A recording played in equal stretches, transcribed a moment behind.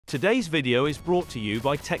Today's video is brought to you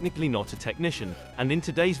by Technically Not a Technician, and in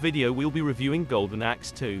today's video we'll be reviewing Golden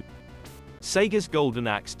Axe 2. Sega's Golden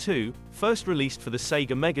Axe 2, first released for the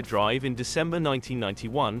Sega Mega Drive in December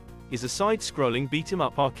 1991, is a side-scrolling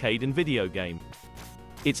beat-em-up arcade and video game.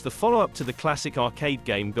 It's the follow-up to the classic arcade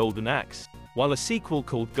game Golden Axe, while a sequel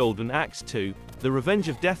called Golden Axe 2, The Revenge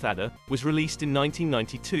of Death Adder, was released in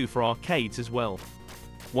 1992 for arcades as well.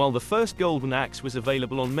 While the first Golden Axe was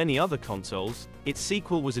available on many other consoles, its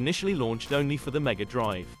sequel was initially launched only for the Mega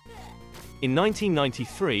Drive. In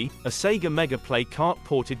 1993, a Sega Mega Play cart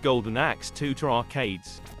ported Golden Axe 2 to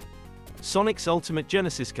arcades. Sonic's Ultimate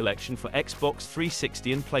Genesis Collection for Xbox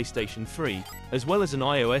 360 and PlayStation 3, as well as an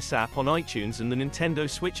iOS app on iTunes and the Nintendo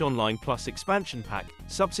Switch Online Plus expansion pack,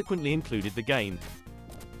 subsequently included the game.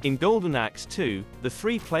 In Golden Axe 2, the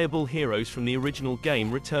three playable heroes from the original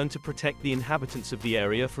game return to protect the inhabitants of the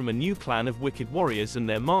area from a new clan of wicked warriors and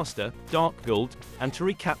their master, Dark Guld, and to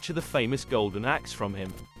recapture the famous Golden Axe from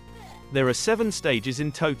him. There are 7 stages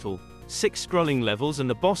in total, 6 scrolling levels and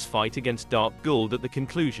a boss fight against Dark Guld at the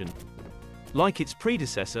conclusion. Like its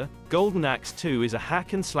predecessor, Golden Axe 2 is a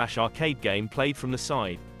hack-and-slash arcade game played from the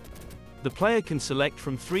side. The player can select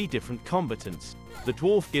from 3 different combatants: the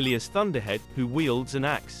dwarf Gilius Thunderhead, who wields an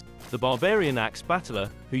axe, the barbarian axe battler,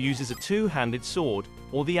 who uses a 2-handed sword,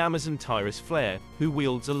 or the Amazon Tyrus Flare, who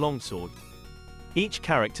wields a longsword. Each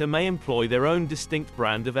character may employ their own distinct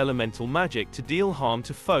brand of elemental magic to deal harm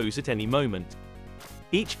to foes at any moment.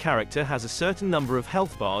 Each character has a certain number of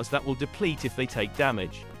health bars that will deplete if they take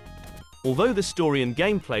damage. Although the story and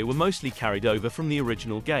gameplay were mostly carried over from the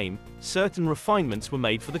original game, certain refinements were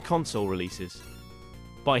made for the console releases.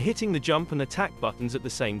 By hitting the jump and attack buttons at the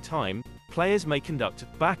same time, players may conduct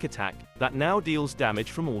a back attack that now deals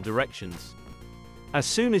damage from all directions. As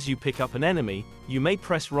soon as you pick up an enemy, you may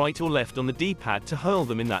press right or left on the D-pad to hurl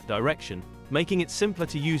them in that direction, making it simpler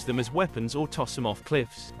to use them as weapons or toss them off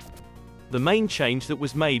cliffs. The main change that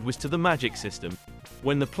was made was to the magic system.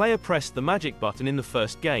 When the player pressed the magic button in the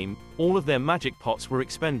first game, all of their magic pots were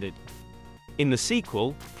expended. In the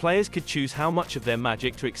sequel, players could choose how much of their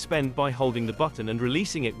magic to expend by holding the button and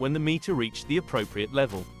releasing it when the meter reached the appropriate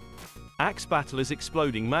level. Axe Battler's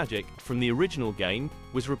exploding magic, from the original game,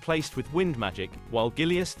 was replaced with wind magic, while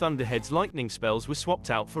Gilius Thunderhead's lightning spells were swapped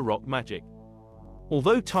out for rock magic.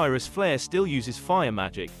 Although Tyrus Flare still uses fire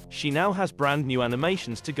magic, she now has brand new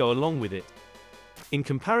animations to go along with it. In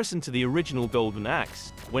comparison to the original Golden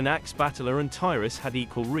Axe, when Axe Battler and Tyrus had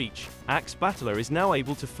equal reach, Axe Battler is now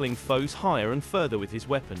able to fling foes higher and further with his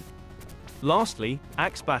weapon. Lastly,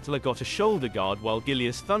 Axe Battler got a shoulder guard while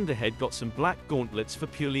Gilius Thunderhead got some black gauntlets for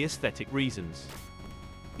purely aesthetic reasons.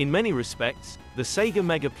 In many respects, the Sega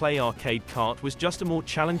Mega Play arcade cart was just a more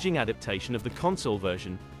challenging adaptation of the console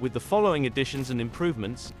version. With the following additions and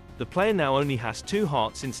improvements, the player now only has 2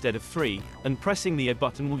 hearts instead of 3, and pressing the A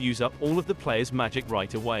button will use up all of the player's magic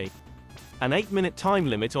right away. An 8-minute time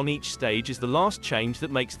limit on each stage is the last change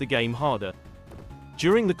that makes the game harder.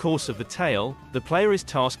 During the course of the tale, the player is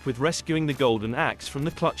tasked with rescuing the Golden Axe from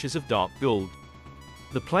the clutches of Dark Guld.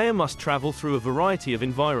 The player must travel through a variety of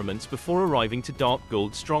environments before arriving to Dark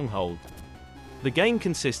Guld's stronghold. The game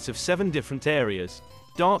consists of 7 different areas: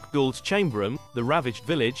 Dark Guld's Chamber Room, the Ravaged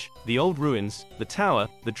Village, the Old Ruins, the Tower,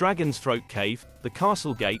 the Dragon's Throat Cave, the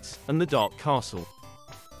Castle Gates, and the Dark Castle.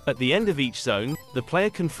 At the end of each zone, the player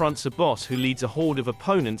confronts a boss who leads a horde of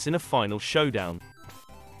opponents in a final showdown.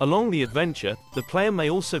 Along the adventure, the player may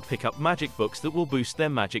also pick up magic books that will boost their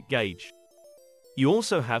magic gauge. You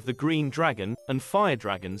also have the Green Dragon, and Fire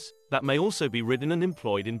Dragons, that may also be ridden and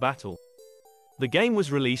employed in battle. The game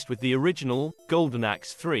was released with the original, Golden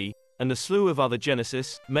Axe 3, and a slew of other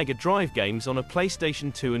Genesis, Mega Drive games on a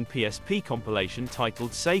PlayStation 2 and PSP compilation titled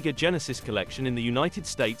Sega Genesis Collection in the United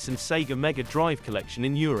States and Sega Mega Drive Collection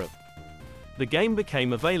in Europe. The game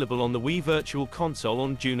became available on the Wii Virtual Console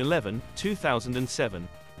on June 11, 2007.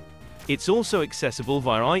 It's also accessible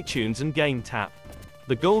via iTunes and GameTap.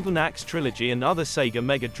 The Golden Axe trilogy and other Sega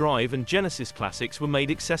Mega Drive and Genesis classics were made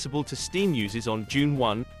accessible to Steam users on June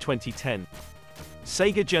 1, 2010.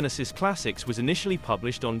 Sega Genesis Classics was initially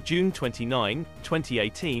published on June 29,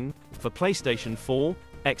 2018, for PlayStation 4,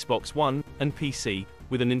 Xbox One, and PC,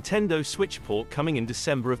 with a Nintendo Switch port coming in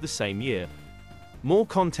December of the same year. More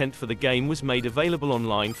content for the game was made available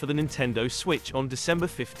online for the Nintendo Switch on December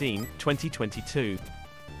 15, 2022.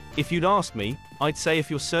 If you'd ask me, I'd say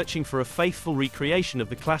if you're searching for a faithful recreation of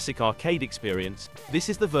the classic arcade experience, this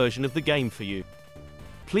is the version of the game for you.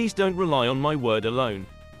 Please don't rely on my word alone.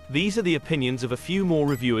 These are the opinions of a few more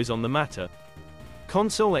reviewers on the matter.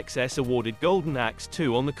 Console XS awarded Golden Axe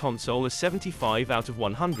 2 on the console a 75 out of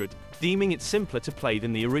 100, deeming it simpler to play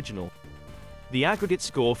than the original. The aggregate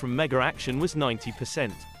score from Mega Action was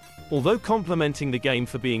 90%. Although complimenting the game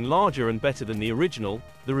for being larger and better than the original,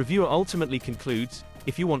 the reviewer ultimately concludes,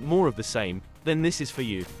 if you want more of the same, then this is for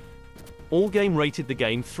you. Allgame rated the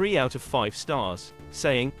game 3 out of 5 stars,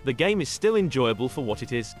 saying, the game is still enjoyable for what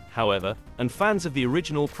it is, however, and fans of the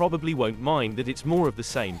original probably won't mind that it's more of the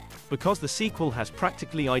same, because the sequel has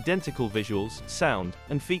practically identical visuals, sound,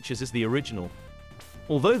 and features as the original.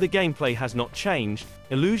 Although the gameplay has not changed,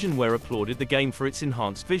 Illusionware applauded the game for its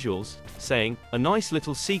enhanced visuals, saying, a nice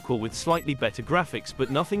little sequel with slightly better graphics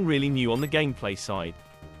but nothing really new on the gameplay side.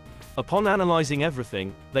 Upon analyzing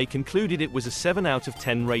everything, they concluded it was a 7 out of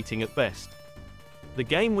 10 rating at best. The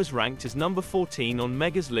game was ranked as number 14 on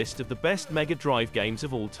Mega's list of the best Mega Drive games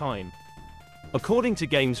of all time. According to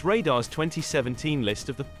Games Radar's 2017 list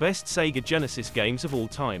of the best Sega Genesis games of all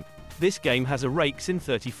time, this game has a rakes in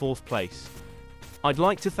 34th place. I'd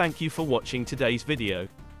like to thank you for watching today's video.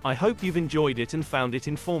 I hope you've enjoyed it and found it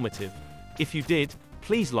informative. If you did,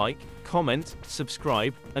 please like, comment,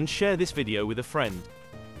 subscribe, and share this video with a friend.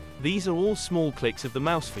 These are all small clicks of the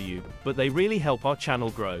mouse for you, but they really help our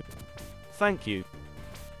channel grow. Thank you.